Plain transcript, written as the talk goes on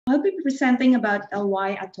I'll be presenting about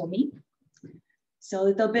why Atomy. So a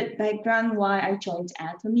little bit background why I joined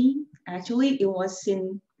Atomy. Actually, it was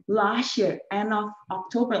in last year, end of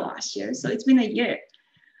October last year. So it's been a year.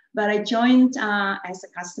 But I joined as a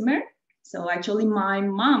customer. So actually, my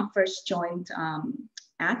mom first joined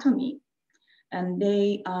Atomy, and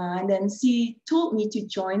then she told me to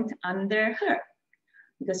join under her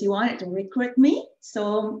because he wanted to recruit me.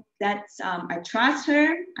 So that's I trust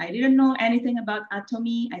her. I didn't know anything about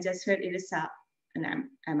Atomy. I just heard it is an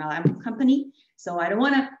MLM company. So I don't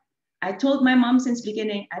want to. I told my mom since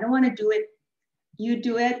beginning, I don't want to do it. You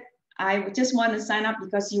do it. I just want to sign up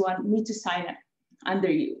because you want me to sign up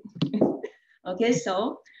under you. Okay,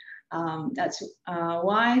 so that's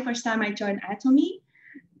why first time I joined Atomy.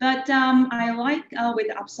 But I like with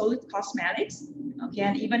Absolute Cosmetics, okay,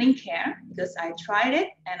 and even in care because I tried it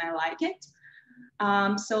and I like it.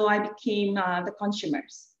 So I became the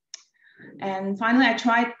consumers. And finally, I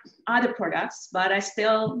tried other products, but I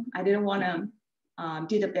didn't want to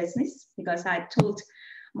do the business because I told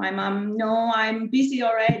my mom, no, I'm busy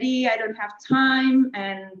already. I don't have time.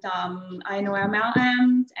 And I know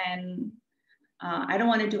MLM and I don't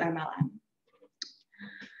want to do MLM.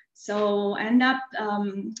 So end up,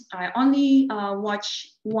 I only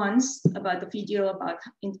watched once about the video about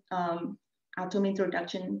Atomy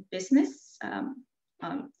introduction business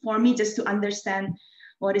for me just to understand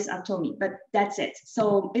what is Atomy, but that's it.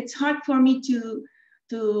 So it's hard for me to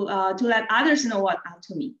let others know what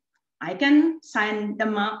Atomy. I can sign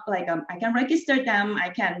them up, like I can register them, I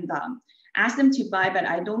can ask them to buy, but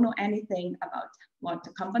I don't know anything about what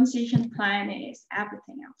the compensation plan is,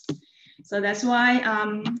 everything else. So that's why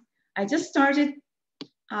I just started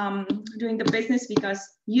doing the business because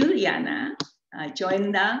Juliana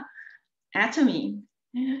joined the Atomy.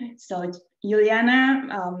 So Juliana,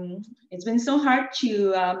 it's been so hard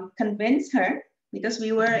to convince her because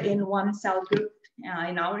we were in one cell group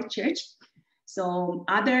in our church. So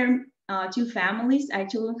other two families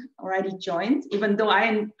actually already joined, even though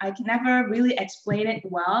I can never really explain it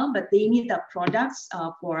well, but they need the products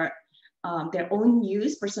for their own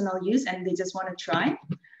use, personal use, and they just want to try.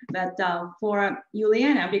 But for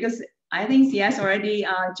Juliana, because I think she has already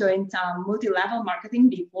joined multi-level marketing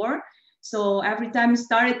before. So every time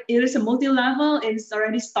it is a multi-level, it's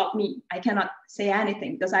already stopped me. I cannot say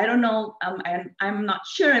anything because I don't know. I'm not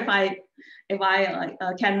sure if I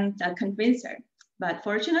can convince her. But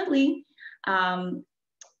fortunately,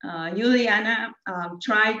 Juliana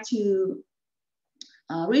tried to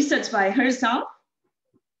research by herself.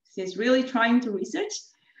 She's really trying to research.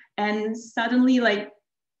 And suddenly, like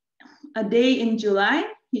a day in July,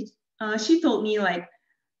 she told me like,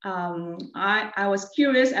 I was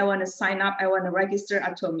curious, I want to sign up, I want to register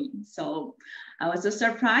Atomy. So I was so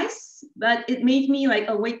surprised, but it made me like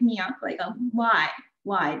wake me up, like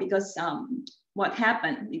why? Because what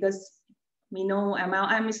happened? Because we know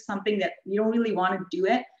MLM is something that you don't really want to do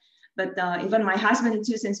it. But even my husband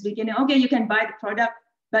too, since beginning, okay, you can buy the product,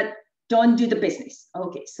 but don't do the business.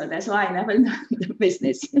 Okay, so that's why I never done the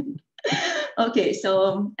business. Okay,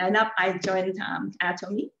 so I joined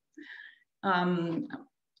Atomy. And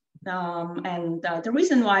the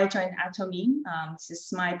reason why I joined Atomy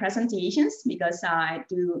is my presentations because I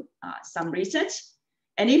do some research.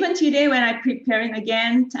 And even today, when I'm preparing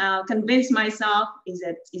again, convince myself, is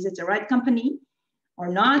it the right company or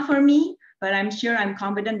not for me? But I'm sure I'm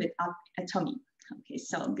confident with Atomy. Okay,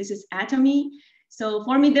 so this is Atomy. So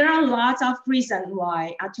for me, there are lots of reasons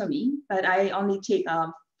why Atomy, but I only take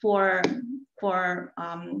four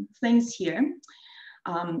things here.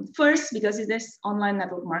 First, because it is online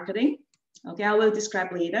network marketing. Okay, I will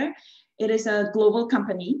describe later. It is a global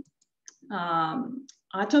company.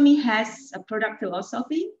 Atomy has a product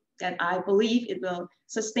philosophy that I believe it will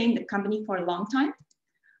sustain the company for a long time.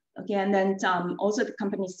 Okay, and then also the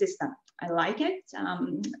company system. I like it,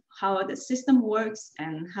 how the system works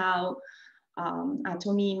and how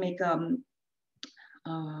Atomy make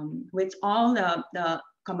with all the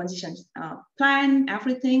compensation plan,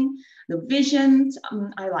 everything, the visions,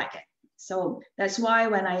 I like it. So that's why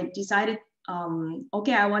when I decided,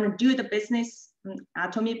 okay, I want to do the business,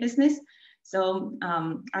 Atomy business. So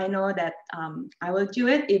I know that I will do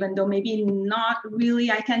it, even though maybe not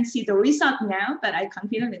really, I can see the result now, but I'm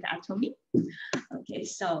confident with Atomy. Okay,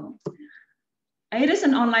 so it is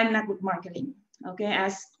an online network marketing. Okay,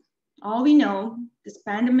 as all we know, this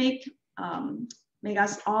pandemic make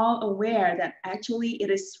us all aware that actually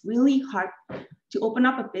it is really hard to open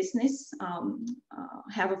up a business,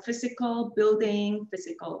 have a physical building,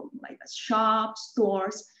 physical like a shop,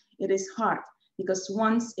 stores. It is hard because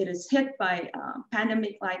once it is hit by a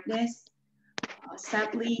pandemic like this,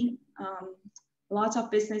 sadly, lots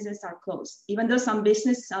of businesses are closed. Even though some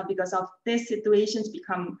business, because of these situations,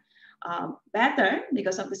 become better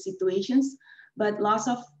because of the situations, but lots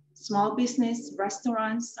of small business,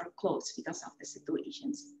 restaurants are closed because of the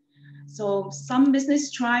situations. So some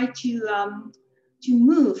business try to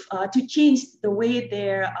move, to change the way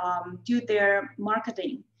they do their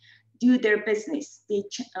marketing, do their business. They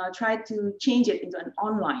try to change it into an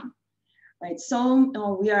online, right? So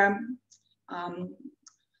we are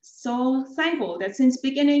so thankful that since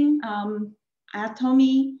beginning,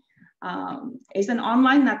 Atomy is an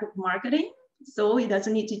online network marketing. So it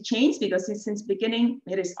doesn't need to change because since beginning,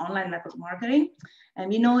 it is online network marketing. And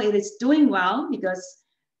we know it is doing well because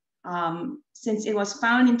since it was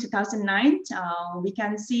founded in 2009, we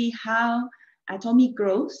can see how Atomy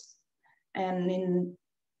grows. And in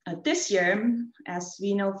this year, as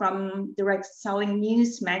we know from Direct Selling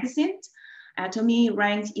News magazine, Atomy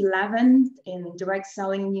ranked 11th in Direct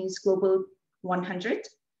Selling News Global 100,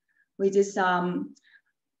 which is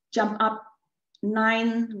jump up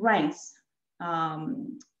 9 ranks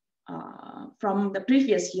from the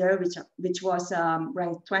previous year, which was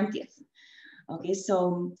ranked 20th. Okay,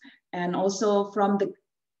 so, and also from the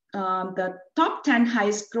top 10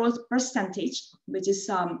 highest growth percentage, which is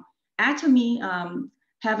Atomy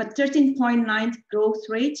have a 13.9 growth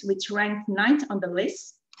rate, which ranked 9th on the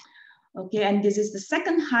list. Okay, and this is the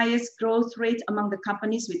second highest growth rate among the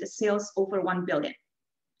companies with the sales over 1 billion.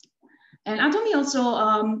 And Atomy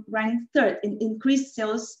also ranked 3rd in increased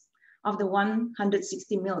sales of the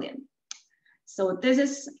 160 million. So this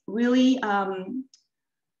is really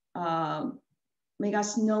make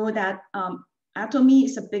us know that Atomy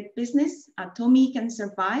is a big business. Atomy can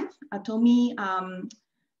survive. Atomy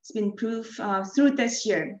has been proved through this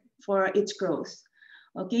year for its growth.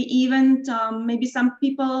 Okay, even maybe some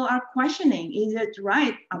people are questioning, is it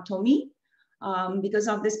right, Atomy? Because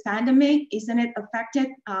of this pandemic, isn't it affected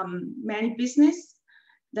many business?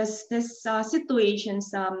 Does this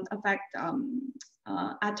situations affect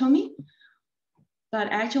Atomy? But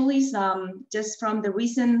actually, just from the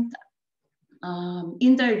recent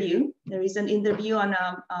interview, there is an interview on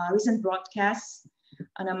a recent broadcast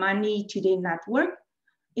on a Money Today network.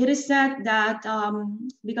 It is said that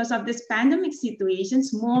because of this pandemic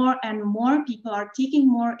situations, more and more people are taking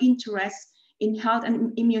more interest in health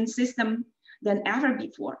and immune system than ever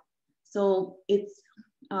before. So it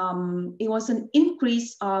was an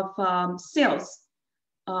increase of sales,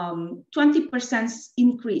 20%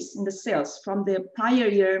 increase in the sales from the prior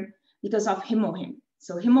year because of hemohim.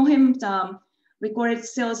 So hemohim recorded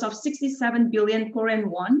sales of 67 billion Korean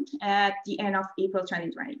won at the end of April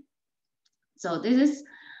 2020. So this is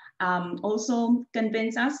also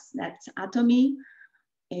convince us that Atomy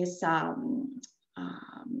is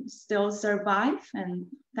still survive, and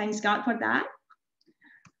thanks God for that.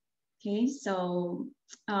 Okay, so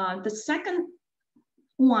the second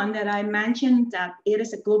one that I mentioned, that it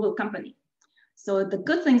is a global company. So the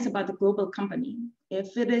good things about the global company,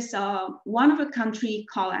 if it is one of a country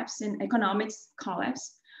collapse in economics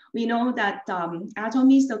collapse, we know that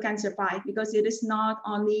Atomy still can survive because it is not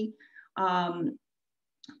only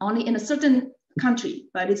in a certain country,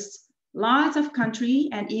 but it's lots of country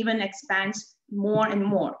and even expands more and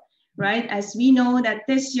more, right? As we know that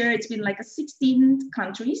this year it's been like 16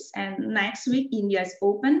 countries, and next week India is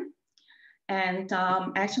open. And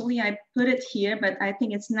actually I put it here, but I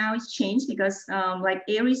think it's changed because like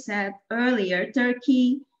Ari said earlier,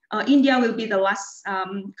 India will be the last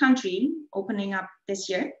country opening up this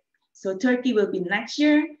year. So Turkey will be next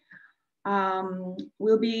year,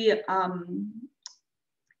 will be,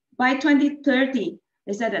 by 2030,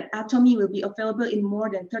 they said that Atomy will be available in more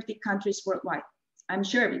than 30 countries worldwide. I'm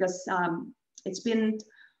sure because it's been,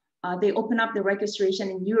 they open up the registration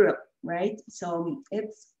in Europe, right? So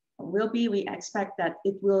we expect that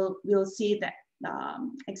we'll see that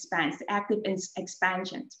expands, the active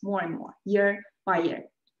expansion more and more year by year.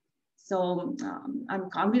 So I'm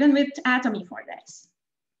confident with Atomy for this.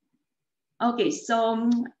 Okay, so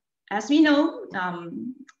as we know,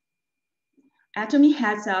 Atomy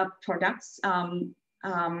has products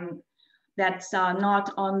that's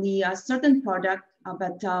not only a certain product,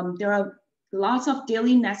 but there are lots of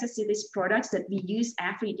daily necessities products that we use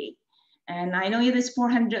every day. And I know it is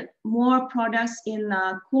 400 more products in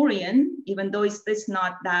Korean, even though it's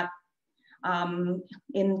not that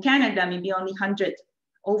in Canada, maybe only 100,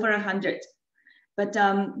 over 100. But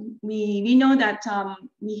we know that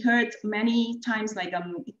we heard many times like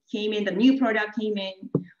it came in, the new product came in.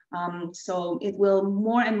 So it will,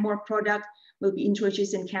 more and more product will be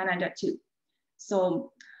introduced in Canada too.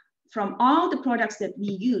 So from all the products that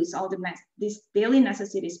we use, all these daily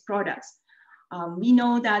necessities products, We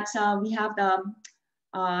know that we have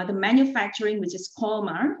the manufacturing, which is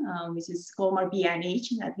Colmar,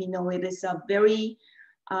 BNH, that we know it is a very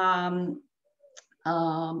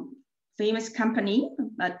famous company,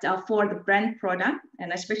 but for the brand product,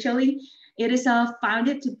 and especially it is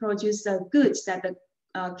founded to produce goods that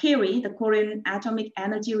carry the Korean Atomic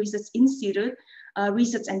Energy Research Institute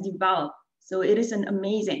research and develop. So it is an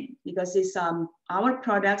amazing, because it's, our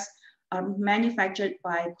products are manufactured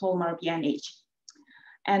by Colmar BNH.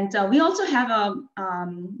 And we also have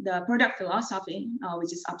the product philosophy,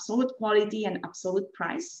 which is absolute quality and absolute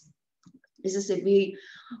price. This is, if we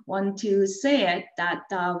want to say it, that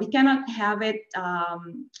we cannot have it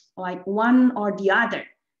like one or the other.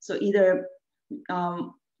 So either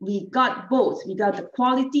we got both, we got the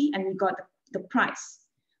quality and we got the price.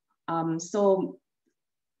 And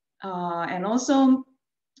also,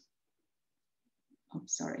 I'm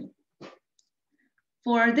sorry.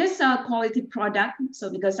 For this quality product, so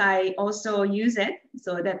because I also use it,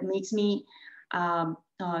 so that makes me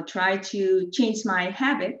try to change my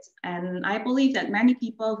habit. And I believe that many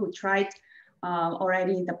people who tried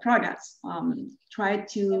already the products try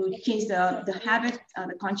to change the habit,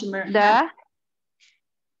 the consumer habit.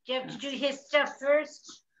 You have to do his stuff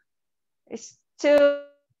first. It's too.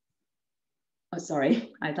 Oh,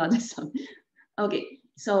 sorry, I thought this one. Okay,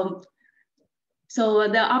 so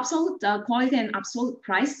the absolute quality and absolute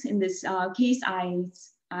price in this case, I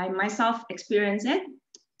myself experience it.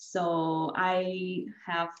 So I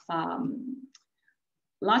have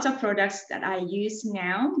lots of products that I use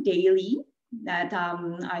now daily that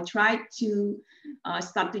I try to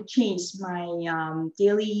start to change my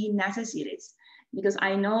daily necessities, because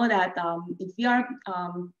I know that if we are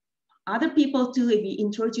other people too, if we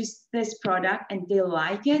introduce this product and they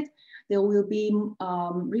like it, there will be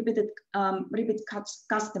repeat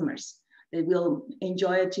customers. They will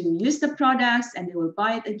enjoy to use the products and they will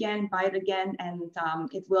buy it again, and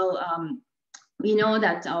it will, we know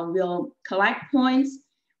that we'll collect points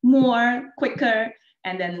more quicker.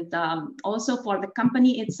 And then also for the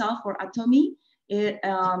company itself, for Atomy, it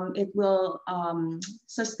will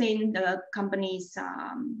sustain the companies,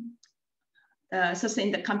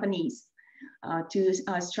 to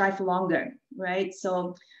strive longer, right?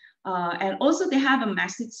 So, and also they have a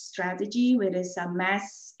message strategy, which is a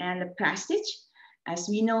mass and a prestige. As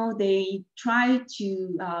we know, they try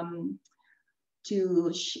to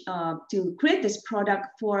create this product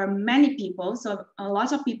for many people. So a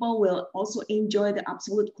lot of people will also enjoy the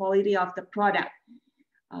absolute quality of the product.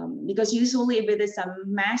 Because usually if it is a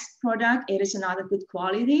mass product, it is not a good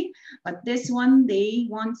quality, but this one, they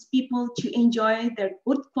want people to enjoy their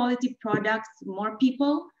good quality products, more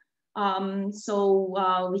people.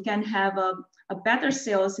 So we can have a better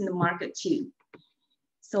sales in the market too.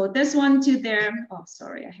 So this one to their, oh,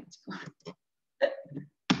 sorry, I have to go.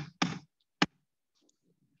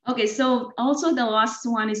 Okay, so also the last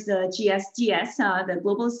one is the GSGS, the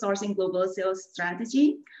Global Sourcing Global Sales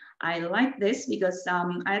Strategy. I like this because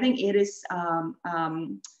I think it is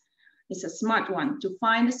it's a smart one to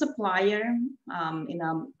find a supplier in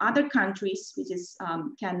other countries, which is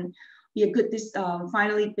can be a good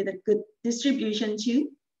finally with a good distribution too,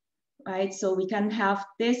 right? So we can have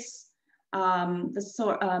this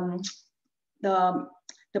the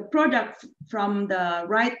product from the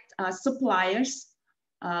right suppliers.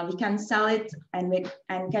 We can sell it and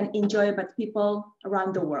can enjoy it by people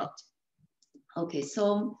around the world. Okay,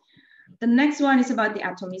 so the next one is about the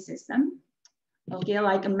Atomy system. Okay,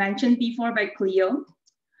 like I mentioned before by Cleo,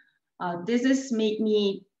 this is made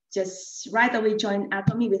me just right away join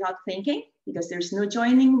Atomy without thinking, because there's no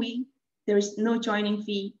joining fee, there's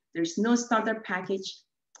no starter package,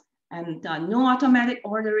 and no automatic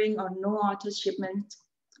ordering or no auto shipment.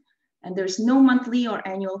 And there's no monthly or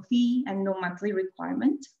annual fee and no monthly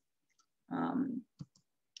requirement.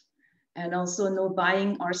 And also no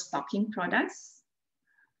buying or stocking products.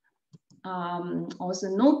 Also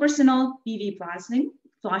no personal PV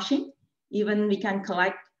flushing. Even we can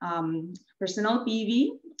collect personal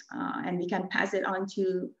PV and we can pass it on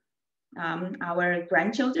to our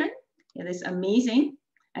grandchildren. It is amazing.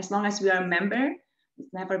 As long as we are a member,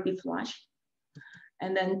 it's never be flushed.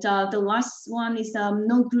 And then the last one is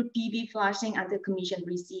no group PV flushing until commission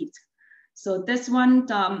received. So this one,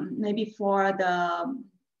 maybe for the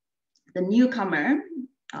newcomer,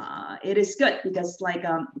 it is good because like,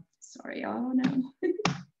 sorry, oh no.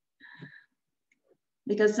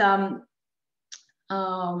 Because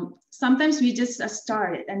sometimes we just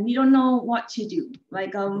started and we don't know what to do.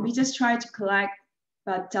 Like we just try to collect,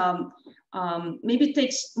 but maybe it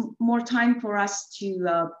takes more time for us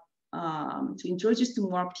to introduce to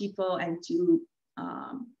more people and to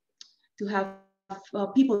have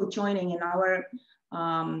people joining in our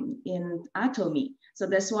in Atomy. So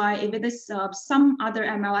that's why if it is some other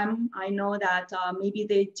MLM, I know that maybe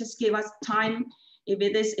they just give us time. If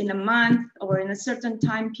it is in a month or in a certain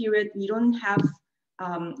time period, we don't have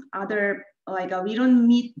other, like we don't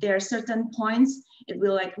meet their certain points, it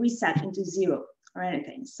will like reset into zero or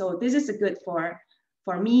anything. So this is a good for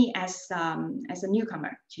me as a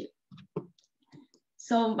newcomer too.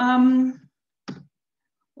 So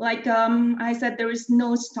like I said, there is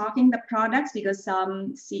no stocking the products because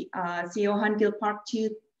CEO Han Gil Park too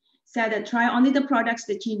said that try only the products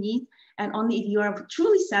that you need, and only if you are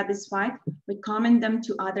truly satisfied, recommend them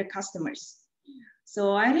to other customers.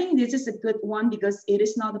 So I think this is a good one because it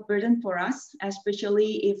is not a burden for us,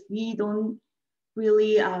 especially if we don't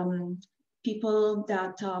really people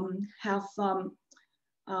that have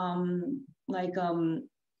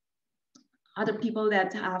other people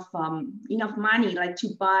that have enough money like to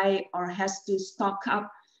buy or has to stock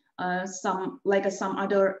up some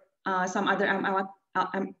other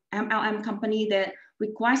MLM company that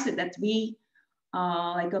requested that we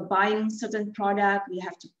buying certain product, we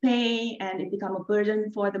have to pay and it become a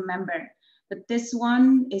burden for the member. But this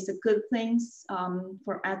one is a good thing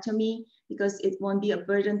for Atomy because it won't be a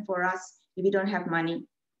burden for us if we don't have money.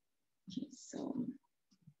 Okay, so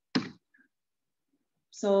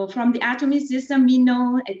from the Atomy system, we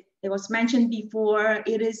know it was mentioned before,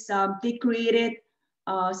 it is they created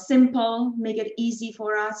simple, make it easy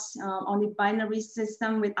for us, only binary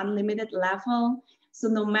system with unlimited level. So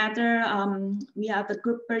no matter we have the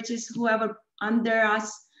group purchase, whoever under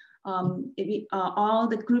us, all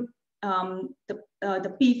the group,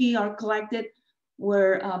 the PV are collected,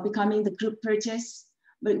 were becoming the group purchase,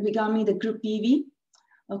 but becoming the group PV.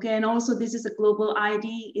 Okay, and also this is a global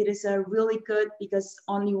ID. It is really good because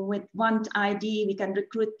only with one ID, we can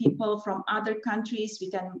recruit people from other countries. We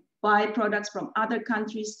can buy products from other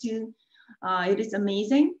countries too. It is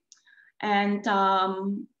amazing. And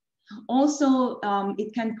also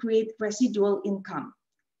it can create residual income.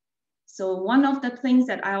 So one of the things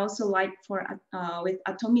that I also like for with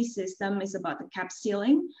Atomy system is about the cap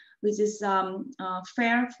ceiling, which is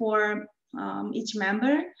fair for each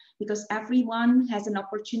member because everyone has an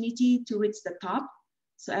opportunity to reach the top.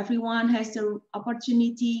 So everyone has the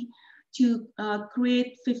opportunity to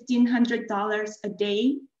create $1,500 a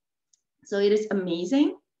day. So it is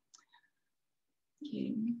amazing.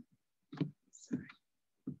 Okay. Sorry.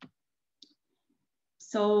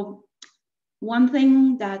 So one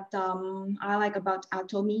thing that I like about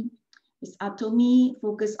Atomy is Atomy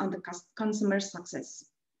focus on the consumer success.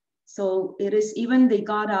 So it is even they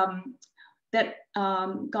got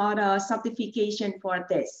got a certification for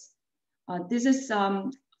this. This is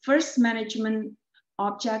first management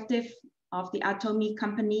objective of the Atomy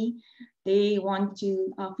company. They want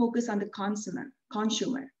to focus on the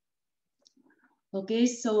consumer. Okay,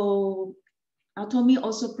 so Atomy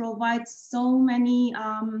also provides so many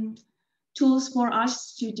tools for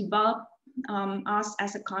us to develop us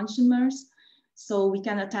as a consumers. So we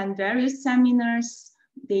can attend various seminars.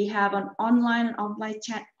 They have an online and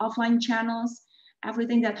offline channels,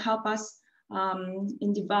 everything that help us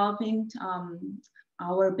in developing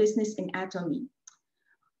our business in Atomy.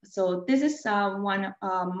 So this is one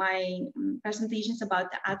of my presentations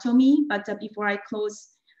about the Atomy, but before I close,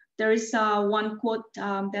 there is one quote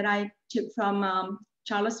that I took from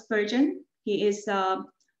Charles Spurgeon. He is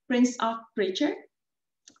Prince of Preacher.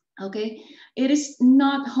 Okay, it is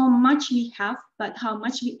not how much we have, but how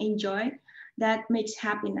much we enjoy that makes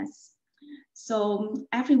happiness. So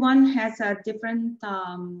everyone has a different,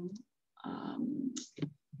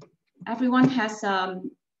 everyone has a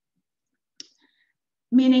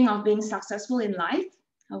meaning of being successful in life.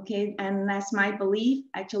 Okay, and that's my belief.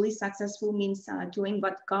 Actually, successful means doing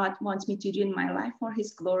what God wants me to do in my life for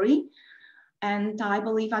His glory. And I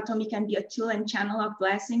believe Atomy can be a tool and channel of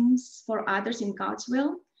blessings for others in God's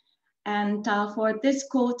will. And for this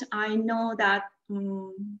quote, I know that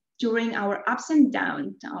during our ups and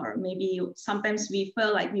downs, or maybe sometimes we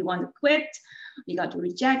feel like we want to quit, we got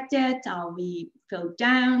rejected, we feel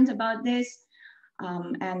down about this.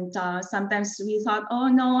 And sometimes we thought, oh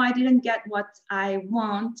no, I didn't get what I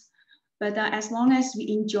want. But as long as we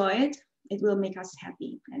enjoy it, it will make us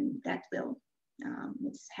happy, and that will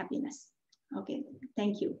make happiness. Okay,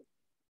 thank you.